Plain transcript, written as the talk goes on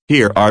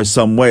Here are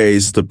some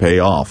ways to pay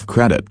off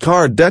credit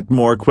card debt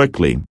more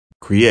quickly.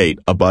 Create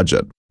a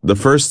budget. The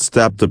first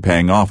step to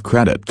paying off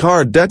credit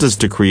card debt is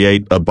to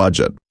create a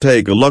budget.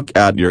 Take a look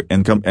at your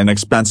income and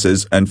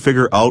expenses and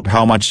figure out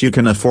how much you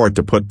can afford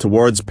to put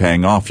towards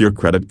paying off your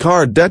credit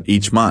card debt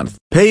each month.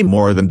 Pay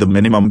more than the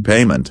minimum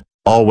payment.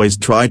 Always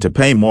try to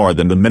pay more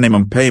than the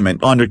minimum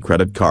payment on your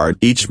credit card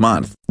each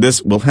month.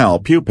 This will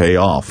help you pay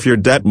off your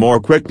debt more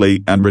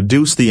quickly and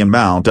reduce the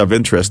amount of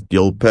interest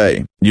you'll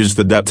pay. Use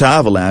the debt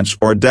avalanche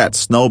or debt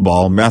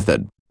snowball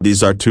method.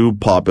 These are two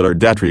popular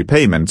debt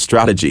repayment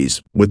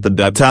strategies. With the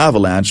debt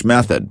avalanche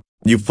method,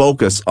 you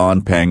focus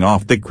on paying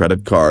off the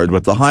credit card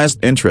with the highest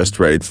interest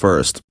rate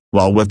first,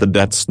 while with the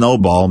debt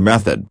snowball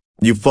method,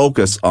 you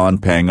focus on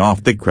paying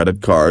off the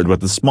credit card with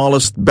the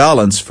smallest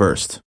balance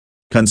first.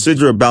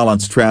 Consider a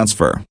balance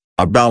transfer.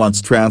 A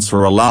balance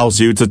transfer allows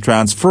you to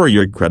transfer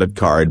your credit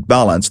card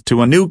balance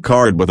to a new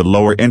card with a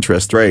lower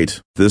interest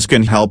rate. This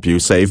can help you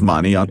save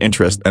money on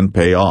interest and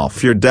pay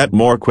off your debt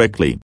more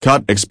quickly.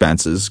 Cut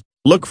expenses.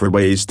 Look for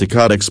ways to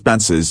cut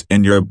expenses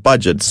in your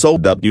budget so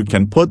that you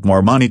can put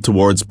more money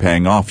towards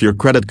paying off your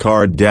credit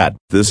card debt.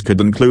 This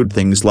could include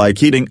things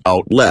like eating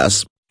out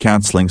less,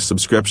 canceling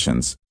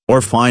subscriptions,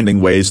 or finding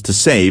ways to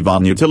save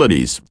on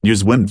utilities.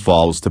 Use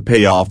windfalls to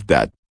pay off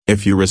debt.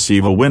 If you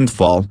receive a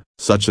windfall,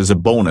 such as a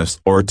bonus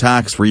or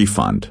tax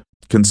refund,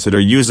 consider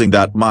using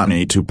that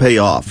money to pay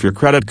off your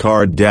credit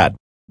card debt.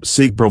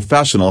 Seek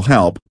professional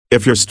help.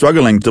 If you're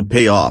struggling to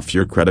pay off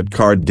your credit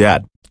card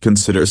debt,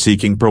 consider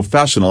seeking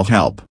professional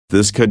help.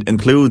 This could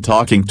include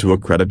talking to a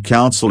credit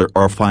counselor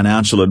or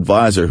financial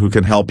advisor who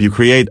can help you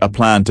create a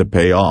plan to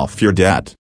pay off your debt.